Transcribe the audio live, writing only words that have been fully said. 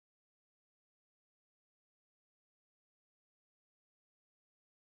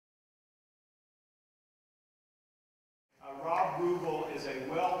Rob Wrubel is a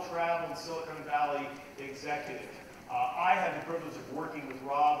well-traveled Silicon Valley executive. I had the privilege of working with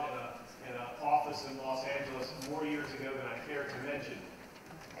Rob in an office in Los Angeles more years ago than I care to mention.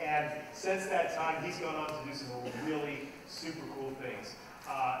 And since that time, he's gone on to do some really super cool things.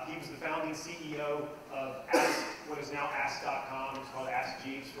 He was the founding CEO of what is now Ask.com. It was called Ask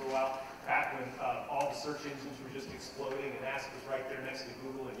Jeeves for a while, back when all the search engines were just exploding, and Ask was right there next to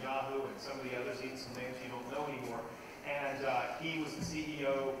Google and Yahoo and some of the others, even some names you don't know anymore. And he was the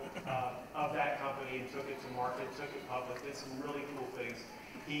CEO of that company and took it to market, took it public, did some really cool things.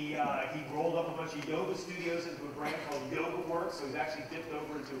 He rolled up a bunch of yoga studios into a brand called Yoga Works, so he's actually dipped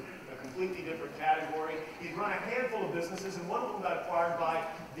over into a completely different category. He's run a handful of businesses, and one of them got acquired by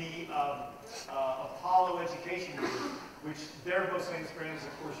the Apollo Education Group, which their most famous brand is,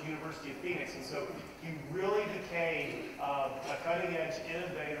 of course, University of Phoenix. And so he really became a cutting-edge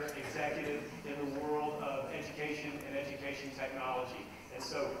innovator executive in the world of education and education technology. And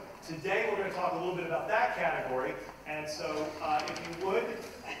so today we're going to talk a little bit about that category. And so if you would,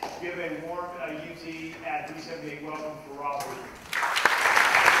 give a warm UT at 378 welcome for Rob Wrubel.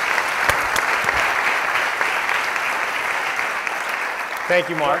 Thank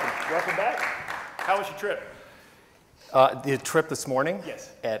you, Mark. Welcome back. How was your trip? The trip this morning?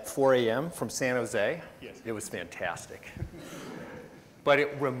 Yes. At 4 a.m. from San Jose? Yes. It was fantastic. But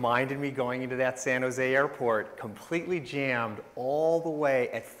it reminded me going into that San Jose airport, completely jammed all the way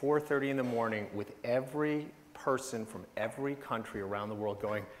at 4:30 in the morning with every person from every country around the world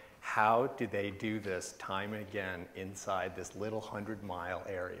going, how did they do this time and again inside this little 100-mile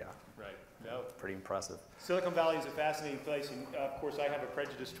area? Right. No. Pretty impressive. Silicon Valley is a fascinating place, and of course I have a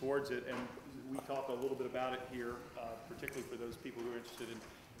prejudice towards it, and we talk a little bit about it here, particularly for those people who are interested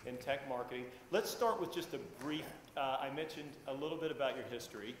in tech marketing. Let's start with just a brief, I mentioned a little bit about your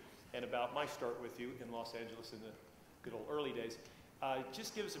history and about my start with you in Los Angeles in the good old early days.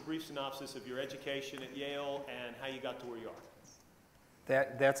 Just give us a brief synopsis of your education at Yale and how you got to where you are.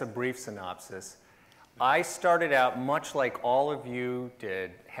 That's a brief synopsis. I started out much like all of you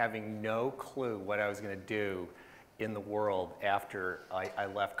did, having no clue what I was going to do in the world after I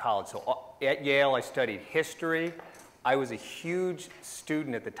left college. So at Yale, I studied history. I was a huge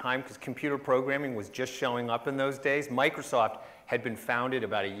student at the time because computer programming was just showing up in those days. Microsoft had been founded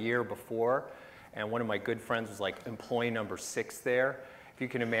about a year before, and one of my good friends was like employee number 6 there, if you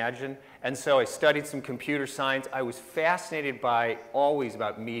can imagine. And so I studied some computer science. I was fascinated always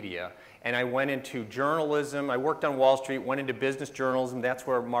about media, and I went into journalism. I worked on Wall Street, went into business journalism. That's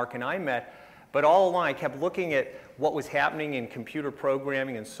where Mark and I met. But all along, I kept looking at what was happening in computer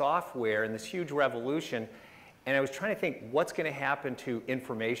programming and software and this huge revolution. And I was trying to think, what's going to happen to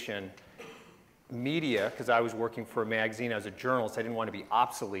information media, because I was working for a magazine. I was a journalist. I didn't want to be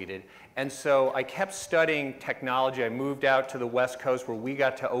obsoleted. And so I kept studying technology. I moved out to the West Coast where we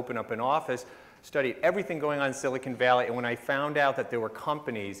got to open up an office, studied everything going on in Silicon Valley. And when I found out that there were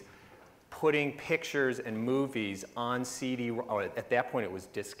companies putting pictures and movies on CD, or at that point it was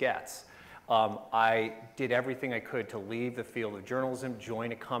diskettes, I did everything I could to leave the field of journalism,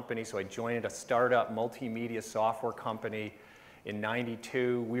 join a company. So I joined a startup multimedia software company in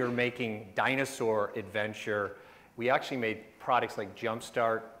 '92. We were making dinosaur adventure. We actually made products like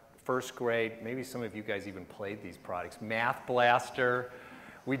Jumpstart, First Grade. Maybe some of you guys even played these products. Math Blaster.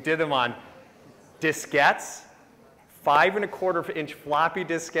 We did them on diskettes, 5¼ inch floppy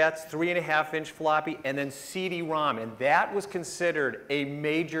diskettes, 3½ inch floppy, and then CD-ROM. And that was considered a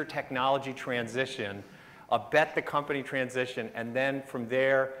major technology transition, a bet the company transition. And then from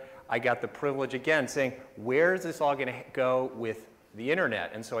there, I got the privilege again saying, where is this all going to go with the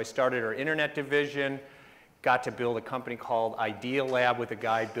internet? And so I started our internet division, got to build a company called Idea Lab with a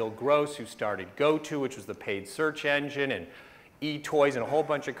guy, Bill Gross, who started GoTo, which was the paid search engine, and eToys and a whole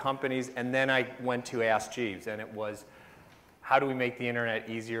bunch of companies. And then I went to Ask Jeeves, and it was, how do we make the internet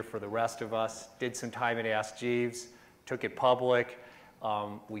easier for the rest of us? Did some time at Ask Jeeves, took it public.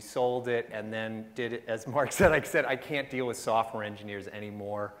 We sold it, and then did it, as Mark said, I can't deal with software engineers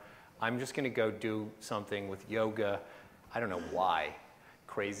anymore. I'm just going to go do something with yoga. I don't know why.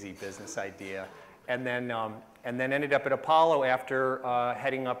 Crazy business idea. And then ended up at Apollo after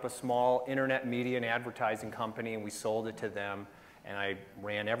heading up a small internet media and advertising company, and we sold it to them. And I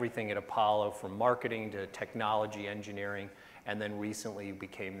ran everything at Apollo from marketing to technology, engineering, and then recently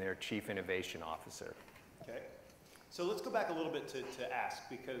became their chief innovation officer. Okay. So let's go back a little bit to Ask,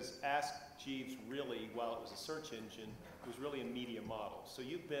 because Ask Jeeves really, while it was a search engine, was really a media model. So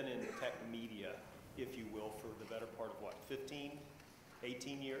you've been in tech media, if you will, for the better part of what, 15,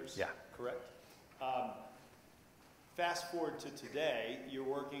 18 years? Yeah. Correct? Fast forward to today, you're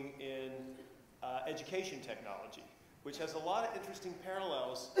working in education technology. which has a lot of interesting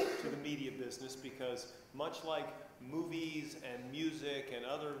parallels to the media business, because much like movies and music and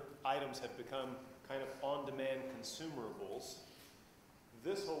other items have become kind of on-demand consumerables,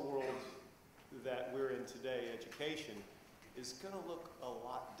 this whole world that we're in today, education, is going to look a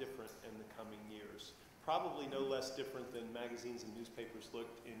lot different in the coming years. Probably no less different than magazines and newspapers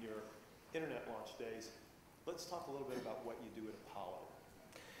looked in your internet launch days. Let's talk a little bit about what you do at Apollo.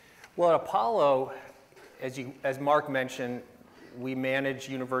 Well, at Apollo, as Mark mentioned, we manage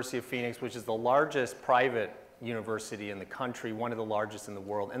University of Phoenix, which is the largest private university in the country, one of the largest in the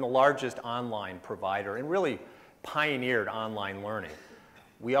world, and the largest online provider, and really pioneered online learning.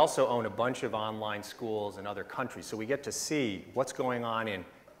 We also own a bunch of online schools in other countries, so we get to see what's going on in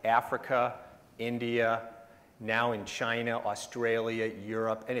Africa, India, now in China, Australia,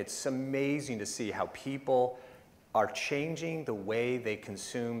 Europe, and it's amazing to see how people are changing the way they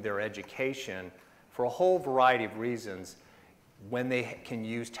consume their education for a whole variety of reasons when they can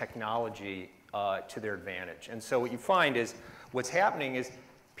use technology to their advantage. And so what you find is what's happening is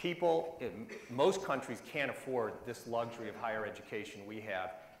people in most countries can't afford this luxury of higher education we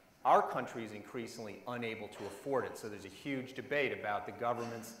have. Our country is increasingly unable to afford it, so there's a huge debate about the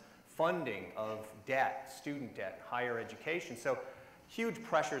government's funding of debt, student debt, higher education. So huge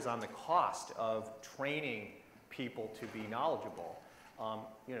pressures on the cost of training people to be knowledgeable.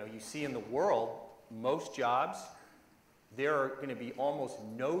 You know, you see in the world, most jobs, there are going to be almost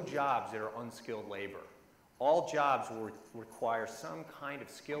no jobs that are unskilled labor. All jobs will require some kind of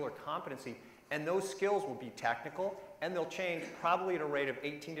skill or competency, and those skills will be technical, and they'll change probably at a rate of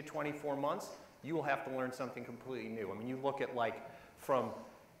 18 to 24 months. You will have to learn something completely new. I mean, you look at like from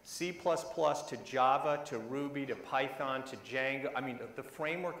C++ to Java to Ruby to Python to Django. I mean, the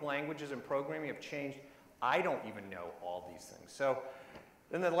framework languages and programming have changed. I don't even know all these things. So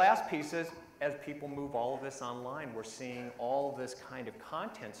then the last piece is, as people move all of this online, we're seeing all of this kind of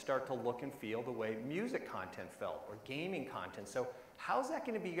content start to look and feel the way music content felt or gaming content. So how's that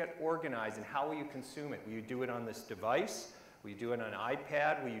going to be get organized, and how will you consume it? Will you do it on this device? Will you do it on an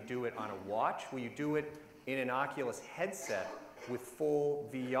iPad? Will you do it on a watch? Will you do it in an Oculus headset with full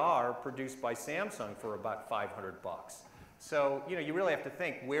VR produced by Samsung for about 500 bucks? So, you know, you really have to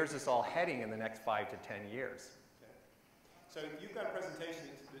think, where's this all heading in the next 5 to 10 years? Okay. So you've got a presentation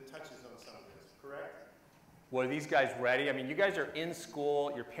that touches on some of this, correct? Well, are these guys ready? I mean, you guys are in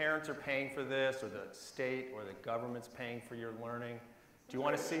school, your parents are paying for this, or the state or the government's paying for your learning. Do you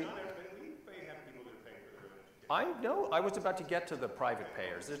want to see? Not everybody. We have people that are paying for their own education. I know. I was about to get to the private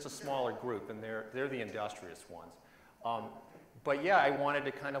payers. There's a smaller group, and they're the industrious ones. But yeah, I wanted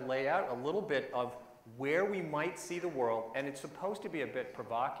to kind of lay out a little bit of where we might see the world, and it's supposed to be a bit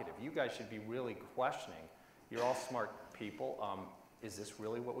provocative. You guys should be really questioning. You're all smart people. Is this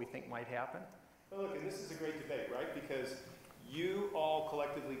really what we think might happen? Well, look, and this is a great debate, right? Because you all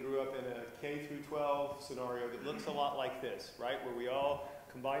collectively grew up in a K through 12 scenario that looks a lot like this, right? Where we all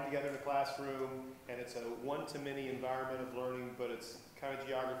combine together in a classroom, and it's a one-to-many environment of learning, but it's kind of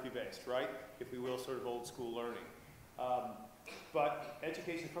geography-based, right? If we will, sort of old school learning. But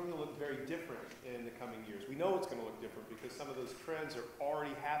education is probably going to look very different in the coming years. We know it's going to look different because some of those trends are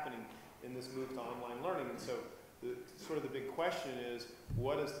already happening in this move to online learning. And so sort of the big question is,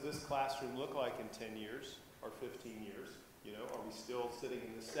 what does this classroom look like in 10 years or 15 years? You know, are we still sitting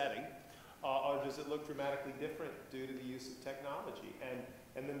in this setting? Or does it look dramatically different due to the use of technology?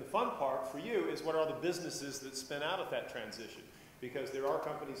 And then the fun part for you is, what are the businesses that spin out of that transition? Because there are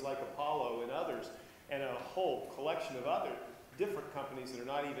companies like Apollo and others, and a whole collection of other different companies that are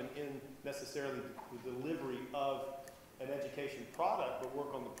not even in necessarily the delivery of an education product, but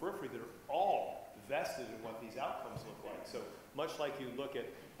work on the periphery, that are all vested in what these outcomes look like. So much like you look at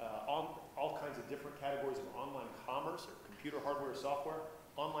all kinds of different categories of online commerce or computer hardware or software,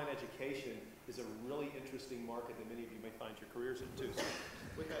 online education is a really interesting market that many of you may find your careers in too. So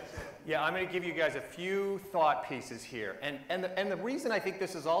with that said, yeah, I'm going to give you guys a few thought pieces here. And the reason I think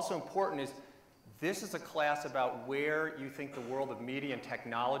this is also important is this is a class about where you think the world of media and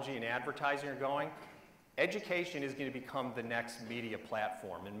technology and advertising are going. Education is going to become the next media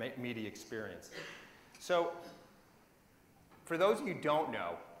platform and media experience. So for those of you who don't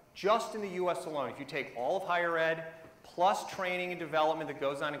know, just in the US alone, if you take all of higher ed, plus training and development that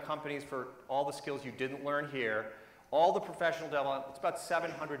goes on in companies for all the skills you didn't learn here, all the professional development, it's about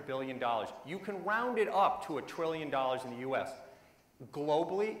 $700 billion. You can round it up to $1 trillion in the US.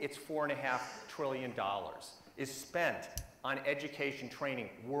 Globally, it's $4.5 trillion is spent on education training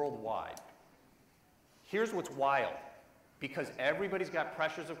worldwide. Here's what's wild. Because everybody's got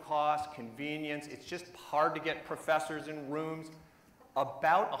pressures of cost, convenience, it's just hard to get professors in rooms.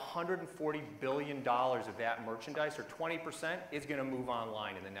 about $140 billion of that merchandise, or 20%, is going to move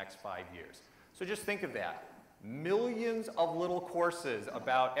online in the next 5 years. So just think of that. Millions of little courses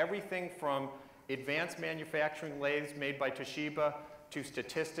about everything from advanced manufacturing lathes made by Toshiba to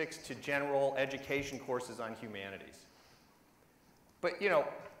statistics to general education courses on humanities. But, you know,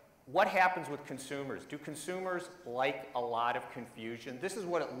 what happens with consumers? Do consumers like a lot of confusion? This is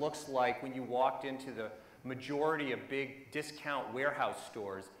what it looks like when you walked into the majority of big discount warehouse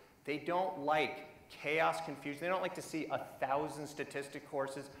stores. They don't like chaos, confusion. They don't like to see 1,000 statistic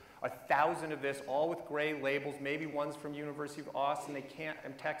courses, 1,000 of this, all with gray labels. Maybe one's from University of Austin. They can't,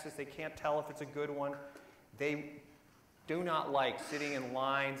 in Texas, they can't tell if it's a good one. They do not like sitting in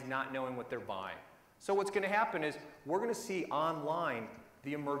lines, not knowing what they're buying. So what's going to happen is we're going to see online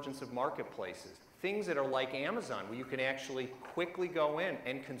the emergence of marketplaces, things that are like Amazon, where you can actually quickly go in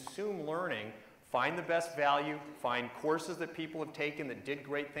and consume learning, find the best value, find courses that people have taken that did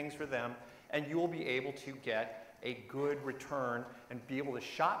great things for them, and you will be able to get a good return and be able to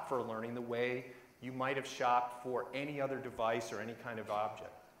shop for learning the way you might have shopped for any other device or any kind of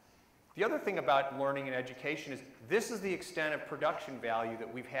object. The other thing about learning and education is this is the extent of production value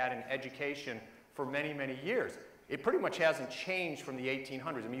that we've had in education for many, many years. It pretty much hasn't changed from the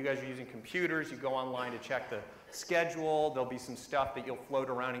 1800s. I mean, you guys are using computers. You go online to check the schedule. There'll be some stuff that you'll float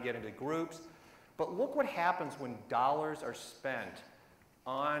around and get into groups. But look what happens when dollars are spent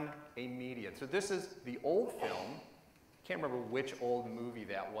on a media. So this is the old film. Can't remember which old movie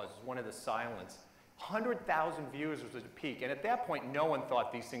that was. One of the Silents. 100,000 views was at the peak. And at that point, no one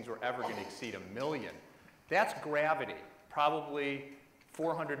thought these things were ever going to exceed 1 million. That's Gravity. Probably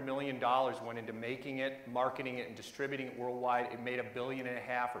 $400 million went into making it, marketing it, and distributing it worldwide. It made $1.5 billion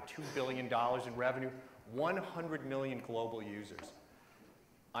or $2 billion in revenue. 100 million global users.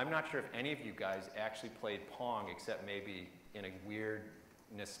 I'm not sure if any of you guys actually played Pong, except maybe in a weird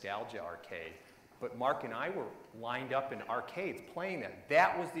nostalgia arcade. But Mark and I were lined up in arcades playing that.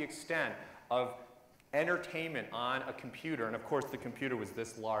 That was the extent of entertainment on a computer. And of course, the computer was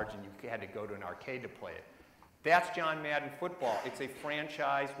this large, and you had to go to an arcade to play it. That's John Madden Football. It's a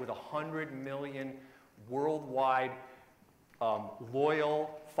franchise with 100 million worldwide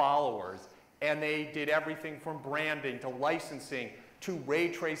loyal followers. And they did everything from branding to licensing to ray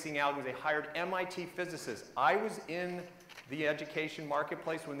tracing algorithms. They hired MIT physicists. I was in the education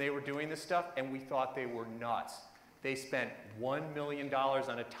marketplace when they were doing this stuff, and we thought they were nuts. They spent $1 million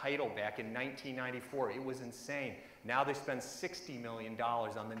on a title back in 1994. It was insane. Now they spend $60 million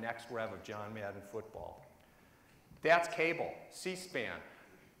on the next rev of John Madden Football. That's cable, C-SPAN.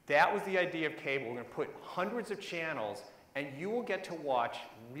 That was the idea of cable. We're going to put hundreds of channels, and you will get to watch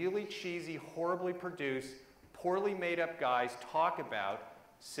really cheesy, horribly produced, poorly made up guys talk about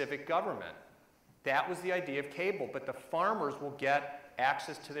civic government. That was the idea of cable, but the farmers will get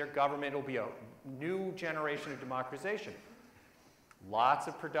access to their government. It'll be a new generation of democratization. Lots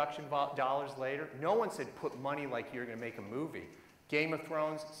of production dollars later. No one said put money like you're going to make a movie. Game of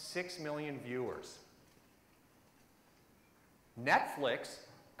Thrones, 6 million viewers. Netflix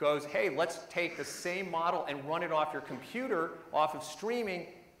goes, hey, let's take the same model and run it off your computer, off of streaming,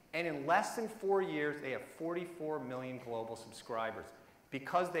 and in less than 4 years, they have 44 million global subscribers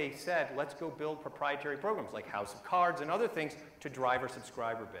because they said, let's go build proprietary programs like House of Cards and other things to drive our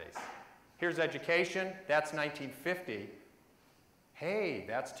subscriber base. Here's education. That's 1950. Hey,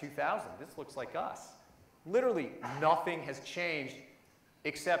 that's 2000. This looks like us. Literally nothing has changed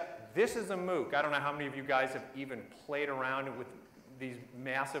except this is a MOOC. I don't know how many of you guys have even played around with these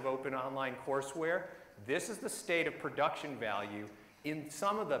massive open online courseware. This is the state of production value in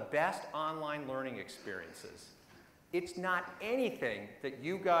some of the best online learning experiences. It's not anything that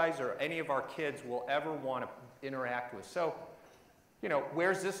you guys or any of our kids will ever want to interact with. So, you know,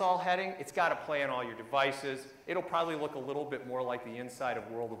 where's this all heading? It's got to play on all your devices. It'll probably look a little bit more like the inside of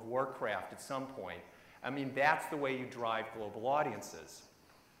World of Warcraft at some point. I mean, that's the way you drive global audiences.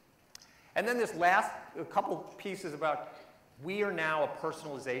 And then this last couple pieces about we are now a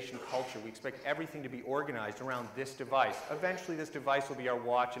personalization culture. We expect everything to be organized around this device. Eventually, this device will be our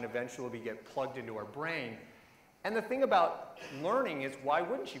watch, and eventually will be get plugged into our brain. And the thing about learning is, why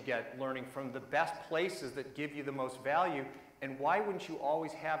wouldn't you get learning from the best places that give you the most value? And why wouldn't you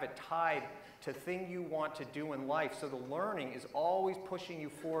always have it tied to thing you want to do in life? So the learning is always pushing you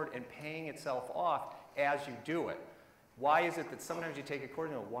forward and paying itself off as you do it. Why is it that sometimes you take a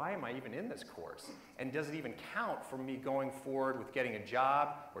course and go, why am I even in this course? And does it even count for me going forward with getting a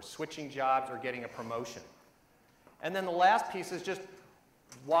job or switching jobs or getting a promotion? And then the last piece is just,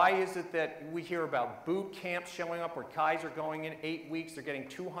 why is it that we hear about boot camps showing up where guys are going in 8 weeks, they're getting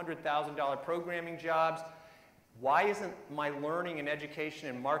 $200,000 programming jobs? Why isn't my learning and education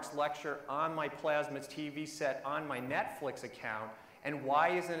and Mark's lecture on my Plasma's TV set on my Netflix account? And why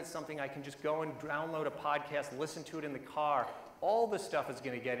isn't it something I can just go and download a podcast, listen to it in the car? All this stuff is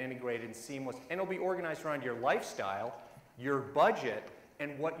going to get integrated and seamless, and it'll be organized around your lifestyle, your budget,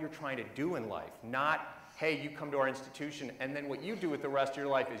 and what you're trying to do in life. Not, hey, you come to our institution, and then what you do with the rest of your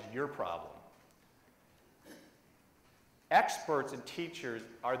life is your problem. Experts and teachers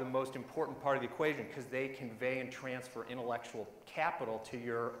are the most important part of the equation because they convey and transfer intellectual capital to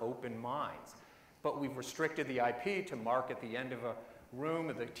your open minds. But we've restricted the IP to Mark at the end of a room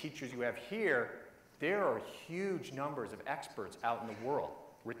of the teachers you have here. There are huge numbers of experts out in the world.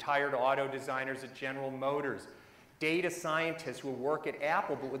 Retired auto designers at General Motors, data scientists who work at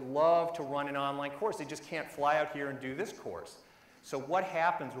Apple but would love to run an online course. They just can't fly out here and do this course. So what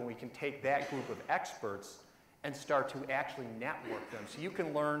happens when we can take that group of experts and start to actually network them? So you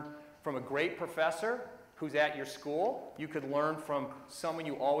can learn from a great professor who's at your school. You could learn from someone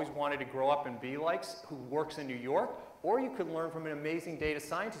you always wanted to grow up and be like, who works in New York, or you could learn from an amazing data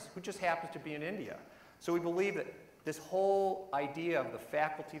scientist who just happens to be in India. So we believe that this whole idea of the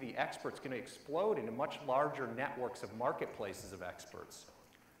faculty, the experts, is going to explode into much larger networks of marketplaces of experts.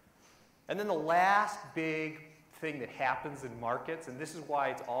 And then the last big thing that happens in markets, and this is why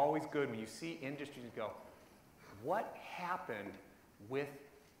it's always good when you see industries go, what happened with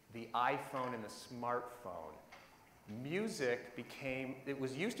the iPhone and the smartphone? Music became, it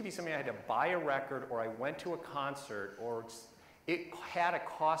was used to be something I had to buy a record, or I went to a concert, or it had a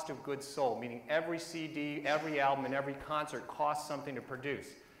cost of goods sold, meaning every CD, every album, and every concert cost something to produce.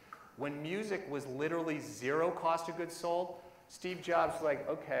 When music was literally zero cost of goods sold, Steve Jobs was like,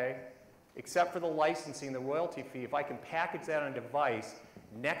 okay, except for the licensing, the royalty fee, if I can package that on a device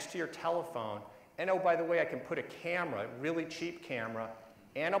next to your telephone, and oh, by the way, I can put a camera, really cheap camera,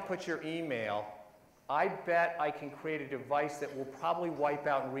 and I'll put your email, I bet I can create a device that will probably wipe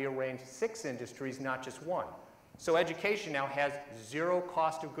out and rearrange 6 industries, not just one. So education now has zero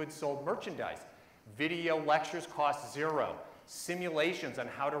cost of goods sold merchandise. Video lectures cost zero. Simulations on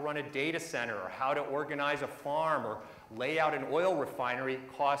how to run a data center or how to organize a farm or lay out an oil refinery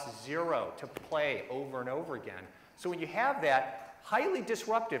costs zero to play over and over again. So when you have that, highly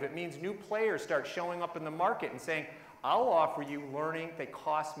disruptive, it means new players start showing up in the market and saying, I'll offer you learning that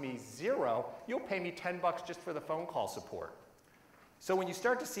costs me zero. You'll pay me $10 just for the phone call support. So when you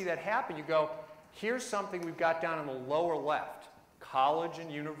start to see that happen, you go, here's something we've got down on the lower left. College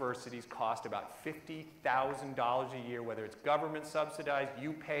and universities cost about $50,000 a year, whether it's government subsidized,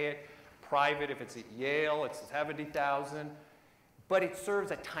 you pay it, private, if it's at Yale, it's $70,000. But it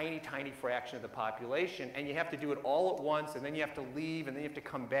serves a tiny, tiny fraction of the population, and you have to do it all at once, and then you have to leave, and then you have to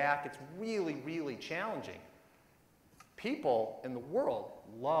come back. It's really, really challenging. People in the world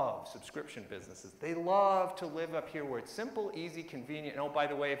love subscription businesses. They love to live up here where it's simple, easy, convenient. And oh, by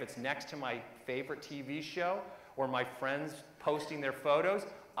the way, if it's next to my favorite TV show or my friends posting their photos,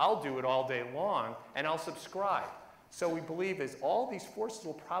 I'll do it all day long, and I'll subscribe. So we believe as all these forces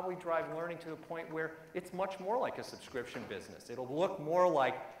will probably drive learning to the point where it's much more like a subscription business. It'll look more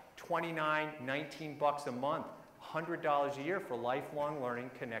like $29, $19 a month, $100 a year for lifelong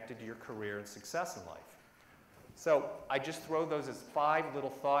learning connected to your career and success in life. So I just throw those as 5 little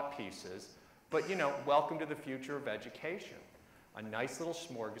thought pieces, but you know, welcome to the future of education. A nice little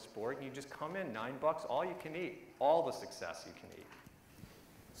smorgasbord, and you just come in, $9, all you can eat, all the success you can eat.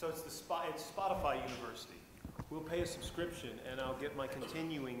 So it's Spotify University. We'll pay a subscription, and I'll get my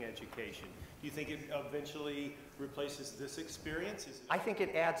continuing education. Do you think it eventually replaces this experience? I think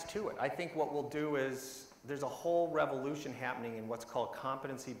it adds to it. I think what we'll do is there's a whole revolution happening in what's called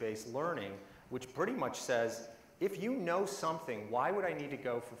competency-based learning, which pretty much says, if you know something, why would I need to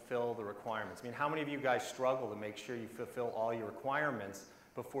go fulfill the requirements? I mean, how many of you guys struggle to make sure you fulfill all your requirements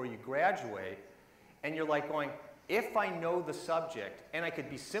before you graduate? And you're like going, if I know the subject and I could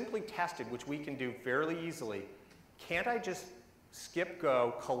be simply tested, which we can do fairly easily, can't I just skip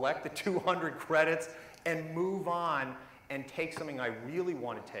go, collect the 200 credits, and move on and take something I really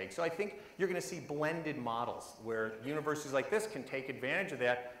want to take? So I think you're going to see blended models where universities like this can take advantage of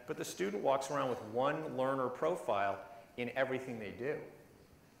that, but the student walks around with one learner profile in everything they do.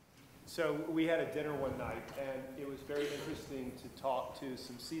 So we had a dinner one night, and it was very interesting to talk to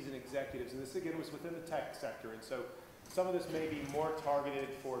some seasoned executives, and this again was within the tech sector, and so some of this may be more targeted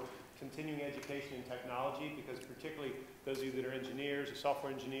for continuing education and technology, because particularly those of you that are engineers or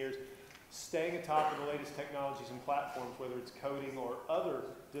software engineers, staying atop of the latest technologies and platforms, whether it's coding or other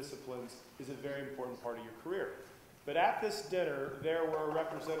disciplines, is a very important part of your career. But at this dinner, there were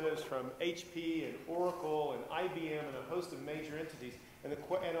representatives from HP and Oracle and IBM and a host of major entities, and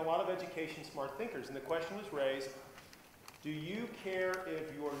a lot of education smart thinkers. And the question was raised, do you care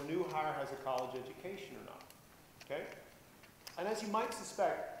if your new hire has a college education or not? Okay? And as you might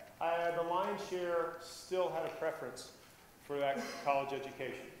suspect, the lion's share still had a preference for that college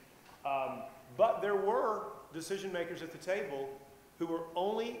education. But there were decision makers at the table who were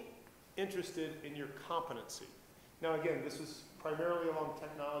only interested in your competency. Now again, this was primarily along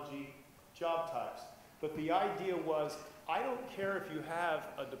technology job types. But the idea was, I don't care if you have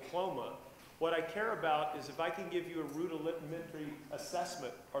a diploma. What I care about is if I can give you a rudimentary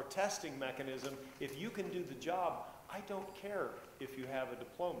assessment or testing mechanism, if you can do the job, I don't care if you have a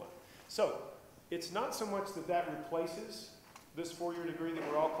diploma. So it's not so much that that replaces this four-year degree that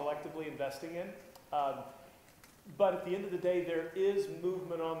we're all collectively investing in. But at the end of the day, there is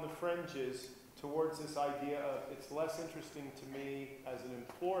movement on the fringes towards this idea of it's less interesting to me as an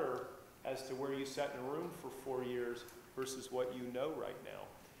employer as to where you sat in a room for 4 years versus what you know right now.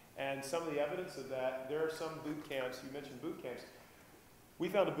 And some of the evidence of that, there are some boot camps, you mentioned boot camps. We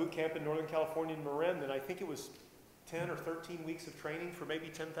found a boot camp in Northern California in Marin, and I think it was 10 or 13 weeks of training for maybe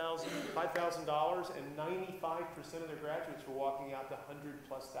 $10,000, $5,000, and 95% of their graduates were walking out to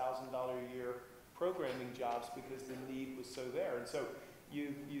 $100,000+ a year programming jobs because the need was so there. And so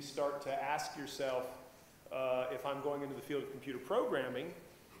you start to ask yourself, if I'm going into the field of computer programming,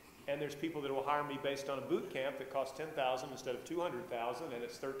 and there's people that will hire me based on a boot camp that costs $10,000 instead of $200,000, and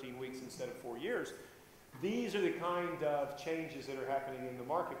it's 13 weeks instead of 4 years. These are the kind of changes that are happening in the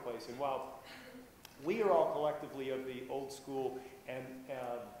marketplace. And while we are all collectively of the old school and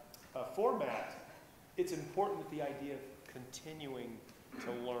format, it's important that the idea of continuing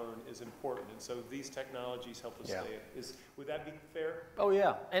to learn is important. And so these technologies help us stay. Would that be fair? Oh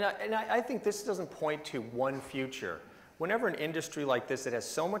yeah, and I think this doesn't point to one future. Whenever an industry like this that has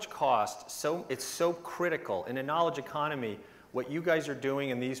so much cost, it's so critical in a knowledge economy, what you guys are doing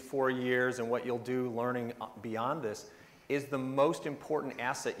in these 4 years and what you'll do learning beyond this is the most important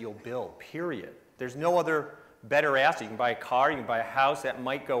asset you'll build, period. There's no other better asset. You can buy a car, you can buy a house, that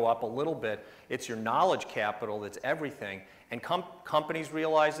might go up a little bit. It's your knowledge capital that's everything. And companies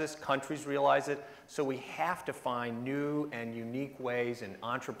realize this, countries realize it, so we have to find new and unique ways and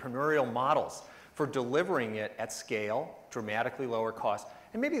entrepreneurial models for delivering it at scale, dramatically lower cost,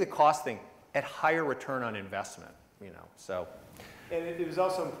 and maybe the cost thing at higher return on investment, you know, so. And it was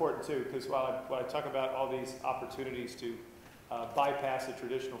also important too, because while I talk about all these opportunities to bypass a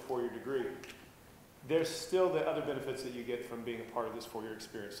traditional four-year degree, there's still the other benefits that you get from being a part of this four-year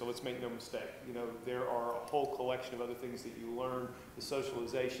experience. So let's make no mistake. You know, there are a whole collection of other things that you learn, the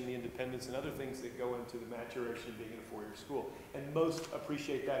socialization, the independence, and other things that go into the maturation of being in a four-year school. And most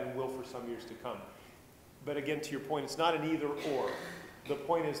appreciate that and will for some years to come. But again, to your point, it's not an either or. The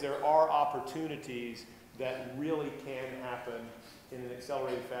point is there are opportunities that really can happen in an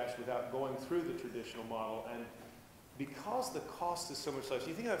accelerated fashion without going through the traditional model. And because the cost is so much less,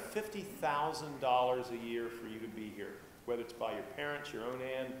 you think about $50,000 a year for you to be here, whether it's by your parents, your own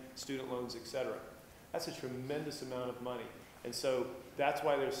hand, student loans, etc. That's a tremendous amount of money. And so that's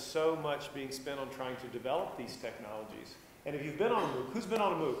why there's so much being spent on trying to develop these technologies. And if you've been on a MOOC, who's been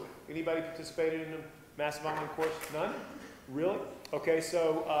on a MOOC? Anybody participated in a massive online course? None? Really? Okay,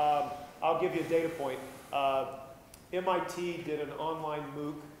 so I'll give you a data point. MIT did an online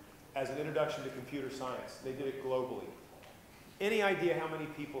MOOC as an introduction to computer science. They did it globally. Any idea how many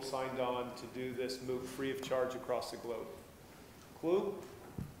people signed on to do this MOOC free of charge across the globe? Clue?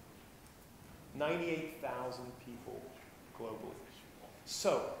 98,000 people globally.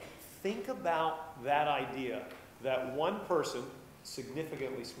 So think about that idea that one person,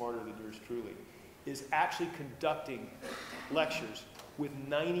 significantly smarter than yours truly, is actually conducting lectures with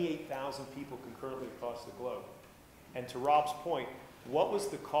 98,000 people concurrently across the globe. And to Rob's point, what was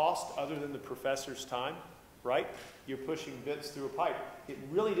the cost other than the professor's time, right? You're pushing bits through a pipe. It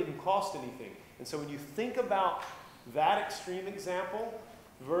really didn't cost anything. And so when you think about that extreme example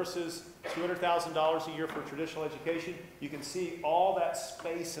versus $200,000 a year for traditional education, you can see all that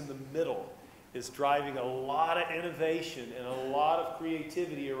space in the middle is driving a lot of innovation and a lot of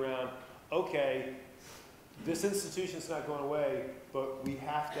creativity around, okay, this institution's not going away, but we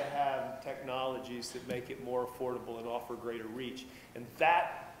have to have technologies that make it more affordable and offer greater reach. And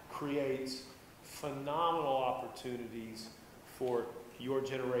that creates phenomenal opportunities for your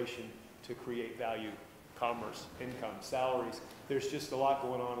generation to create value, commerce, income, salaries. There's just a lot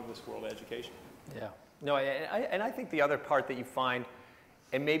going on in this world of education. Yeah. No, and I think the other part that you find,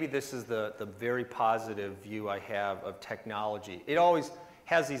 and maybe this is the very positive view I have of technology, it always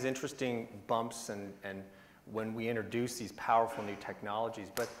has these interesting bumps and when we introduce these powerful new technologies,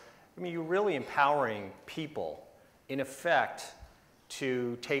 but I mean, you're really empowering people, in effect,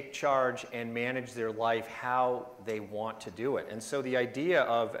 to take charge and manage their life how they want to do it. And so the idea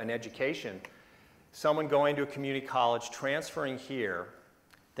of an education, someone going to a community college, transferring here,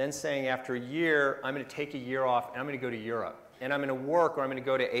 then saying after a year, I'm going to take a year off and I'm going to go to Europe. And I'm going to work, or I'm going to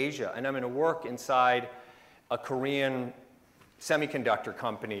go to Asia, and I'm going to work inside a Korean semiconductor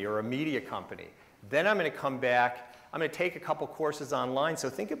company or a media company. Then I'm going to come back, I'm going to take a couple courses online. So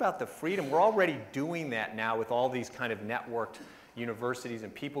think about the freedom. We're already doing that now with all these kind of networked universities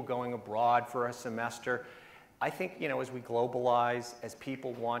and people going abroad for a semester. I think, you know, as we globalize, as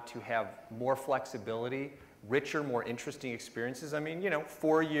people want to have more flexibility, richer, more interesting experiences. I mean, you know,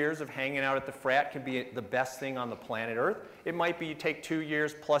 4 years of hanging out at the frat can be the best thing on the planet Earth. It might be you take 2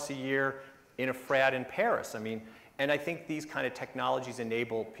 years plus a year in a frat in Paris. I mean, and I think these kind of technologies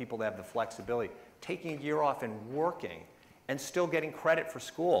enable people to have the flexibility. Taking a year off and working and still getting credit for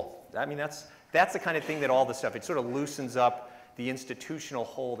school. I mean, that's the kind of thing that all this stuff, it sort of loosens up the institutional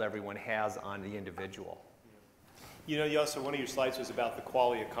hold everyone has on the individual. You know, you also, one of your slides was about the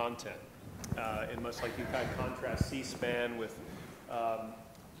quality of content. And much like you kind of contrast C-SPAN with I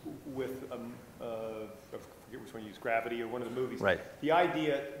forget which one you use, Gravity or one of the movies. Right. The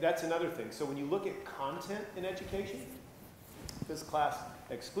idea, that's another thing. So when you look at content in education, this class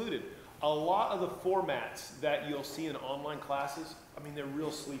excluded, a lot of the formats that you'll see in online classes, I mean, they're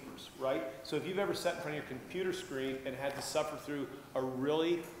real sleepers, right? So if you've ever sat in front of your computer screen and had to suffer through a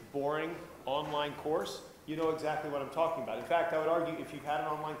really boring online course, you know exactly what I'm talking about. In fact, I would argue if you've had an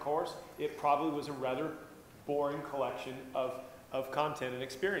online course, it probably was a rather boring collection of content and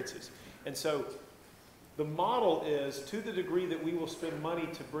experiences. And so the model is, to the degree that we will spend money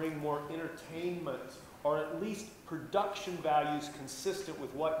to bring more entertainment or at least production values consistent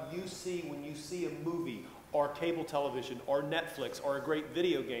with what you see when you see a movie or cable television or Netflix or a great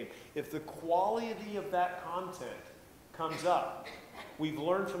video game, if the quality of that content comes up, we've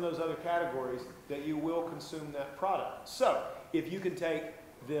learned from those other categories that you will consume that product. So if you can take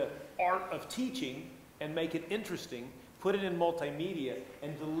the art of teaching and make it interesting, put it in multimedia,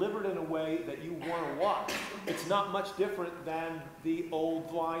 and deliver it in a way that you want to watch, it's not much different than the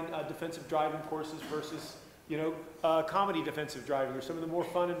old line defensive driving courses versus, you know, comedy defensive driving or some of the more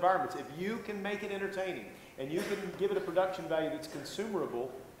fun environments. If you can make it entertaining and you can give it a production value that's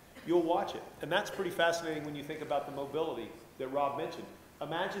consumable, you'll watch it. And that's pretty fascinating when you think about the mobility that Rob mentioned.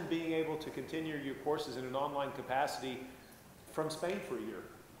 Imagine being able to continue your courses in an online capacity from Spain for a year.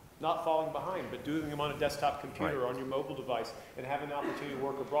 Not falling behind, but doing them on a desktop computer or on your mobile device and having an opportunity to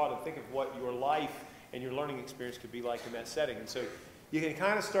work abroad and think of what your life and your learning experience could be like in that setting. And so you can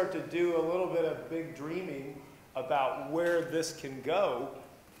kind of start to do a little bit of big dreaming about where this can go.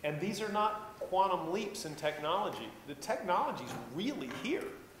 And these are not quantum leaps in technology. The technology's really here.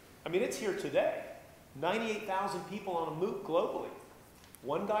 I mean, it's here today. 98,000 people on a MOOC globally.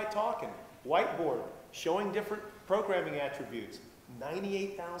 One guy talking, whiteboard, showing different programming attributes.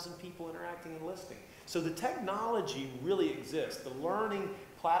 98,000 people interacting and listening. So the technology really exists. The learning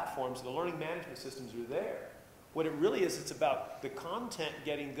platforms, the learning management systems are there. What it really is, it's about the content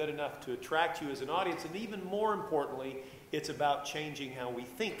getting good enough to attract you as an audience, and even more importantly, it's about changing how we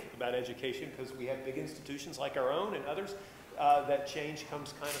think about education, because we have big institutions like our own and others that change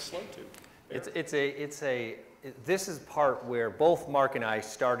comes kind of slow to. This is part where both Mark and I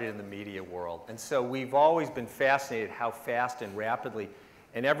started in the media world, and so we've always been fascinated how fast and rapidly,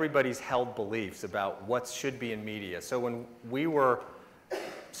 and everybody's held beliefs about what should be in media. So when we were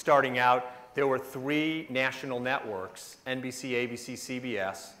starting out, there were 3 national networks, NBC, ABC,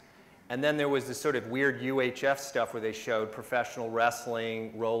 CBS, and then there was this sort of weird UHF stuff where they showed professional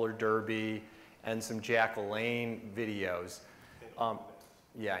wrestling, roller derby, and some Jack LaLanne videos.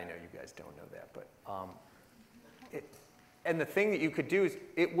 Yeah, I know you guys don't know that, but and the thing that you could do is,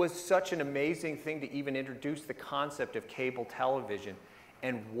 it was such an amazing thing to even introduce the concept of cable television.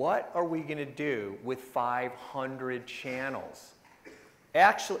 And what are we going to do with 500 channels?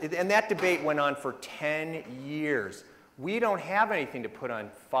 Actually, and that debate went on for 10 years. We don't have anything to put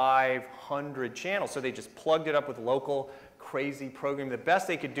on 500 channels, so they just plugged it up with local crazy programming. The best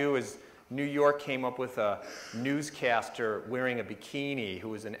they could do is New York came up with a newscaster wearing a bikini who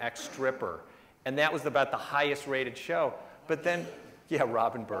was an ex-stripper. And that was about the highest rated show. But then, yeah,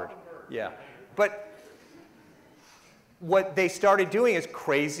 Robin Bird. Yeah. But what they started doing is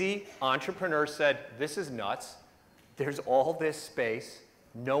crazy entrepreneurs said, this is nuts. There's all this space.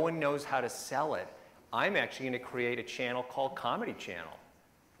 No one knows how to sell it. I'm actually going to create a channel called Comedy Channel.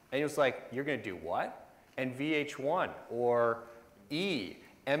 And it was like, you're going to do what? And VH1 or E.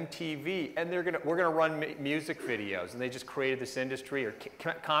 MTV, and we're gonna run music videos, and they just created this industry, or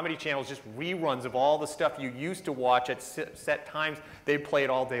Comedy Channel's just reruns of all the stuff you used to watch at set times. They play it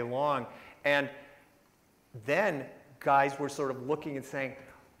all day long, and then guys were sort of looking and saying,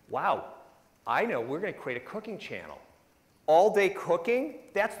 wow, I know, we're gonna create a cooking channel. All day cooking,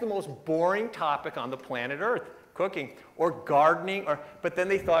 that's the most boring topic on the planet Earth, cooking, or gardening, but then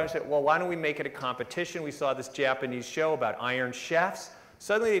they thought and said, well, why don't we make it a competition? We saw this Japanese show about Iron Chefs.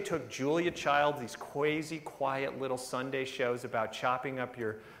 Suddenly they took Julia Child, these crazy, quiet little Sunday shows about chopping up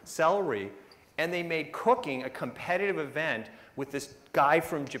your celery, and they made cooking a competitive event with this guy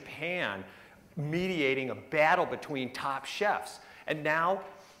from Japan mediating a battle between top chefs. And now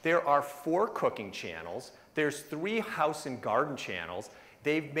there are 4 cooking channels. There's 3 house and garden channels.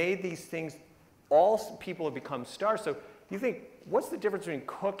 They've made these things, all people have become stars. So you think, what's the difference between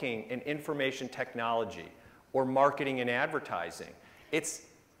cooking and information technology or marketing and advertising?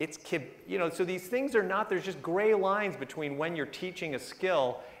 You know, so these things are not, there's just gray lines between when you're teaching a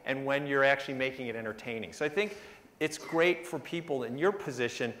skill and when you're actually making it entertaining. So I think it's great for people in your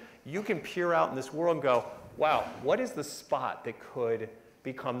position. You can peer out in this world and go, wow, what is the spot that could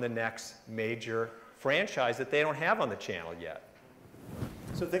become the next major franchise that they don't have on the channel yet?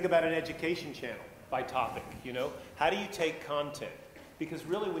 So think about an education channel by topic, you know? How do you take content? Because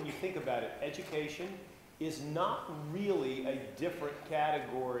really when you think about it, education is not really a different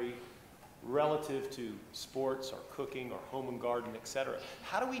category relative to sports or cooking or home and garden, etc.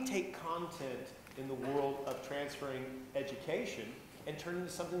 How do we take content in the world of transferring education and turn it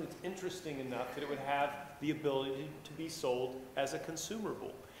into something that's interesting enough that it would have the ability to be sold as a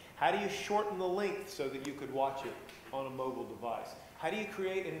consumable? How do you shorten the length so that you could watch it on a mobile device? How do you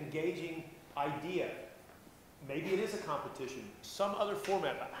create an engaging idea? Maybe it is a competition, some other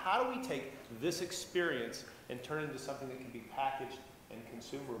format, but how do we take this experience and turn it into something that can be packaged and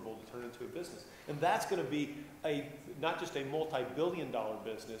consumable to turn into a business? And that's going to be not just a multi-billion-dollar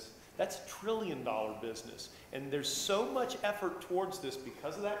business, that's a trillion-dollar business. And there's so much effort towards this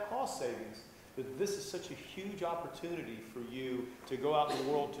because of that cost savings that this is such a huge opportunity for you to go out in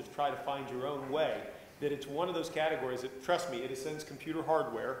the world to try to find your own way, that it's one of those categories that, trust me, it ascends computer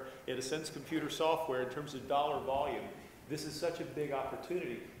hardware, it ascends computer software in terms of dollar volume. This is such a big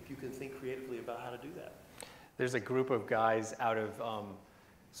opportunity if you can think creatively about how to do that. There's a group of guys out of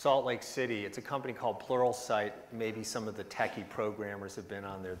Salt Lake City. It's a company called Pluralsight. Maybe some of the techie programmers have been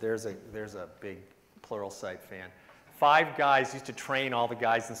on there. There's a big Pluralsight fan. 5 guys used to train all the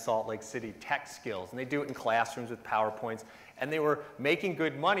guys in Salt Lake City tech skills, and they do it in classrooms with PowerPoints, and they were making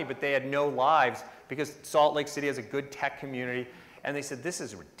good money, but they had no lives because Salt Lake City has a good tech community, and they said, this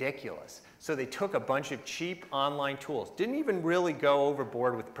is ridiculous. So they took a bunch of cheap online tools, didn't even really go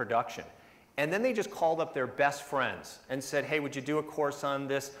overboard with production, and then they just called up their best friends and said, hey, would you do a course on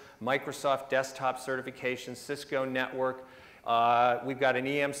this Microsoft desktop certification, Cisco network, we've got an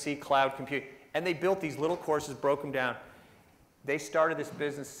EMC cloud compute. And they built these little courses, broke them down. They started this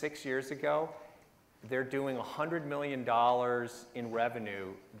business 6 years ago. They're doing $100 million in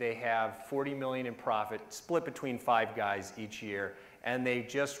revenue. They have $40 million in profit, split between 5 guys each year. And they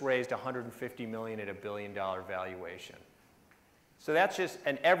just raised $150 million at $1 billion valuation. So that's just,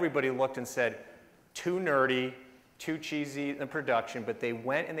 and everybody looked and said, too nerdy, too cheesy in production, but they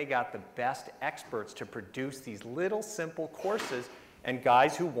went and they got the best experts to produce these little simple courses. And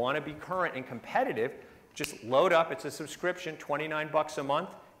guys who want to be current and competitive, just load up. It's a subscription, 29 bucks a month,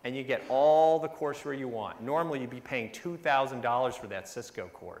 and you get all the courseware you want. Normally, you'd be paying $2,000 for that Cisco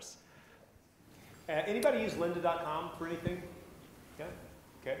course. Anybody use lynda.com for anything? Yeah?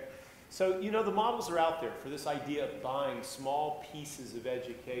 Okay. So, you know, the models are out there for this idea of buying small pieces of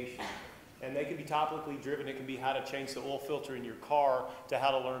education. And they can be topically driven. It can be how to change the oil filter in your car to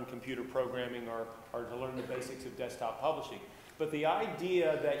how to learn computer programming or to learn the basics of desktop publishing. But the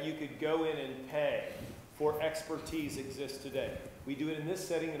idea that you could go in and pay for expertise exists today. We do it in this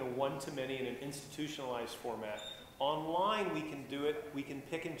setting in a one-to-many in an institutionalized format. Online we can do it, we can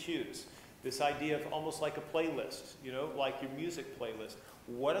pick and choose. This idea of almost like a playlist, you know, like your music playlist.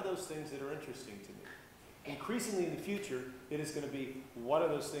 What are those things that are interesting to me? Increasingly in the future, it is going to be, what are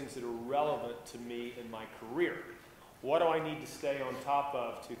those things that are relevant to me in my career? What do I need to stay on top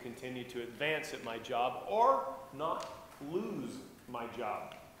of to continue to advance at my job or not lose my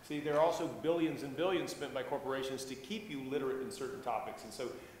job? See, there are also billions and billions spent by corporations to keep you literate in certain topics. And so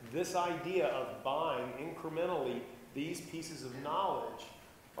this idea of buying incrementally these pieces of knowledge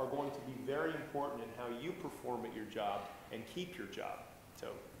are going to be very important in how you perform at your job and keep your job. So,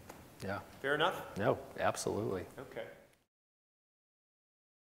 yeah. Fair enough? No, absolutely. Okay.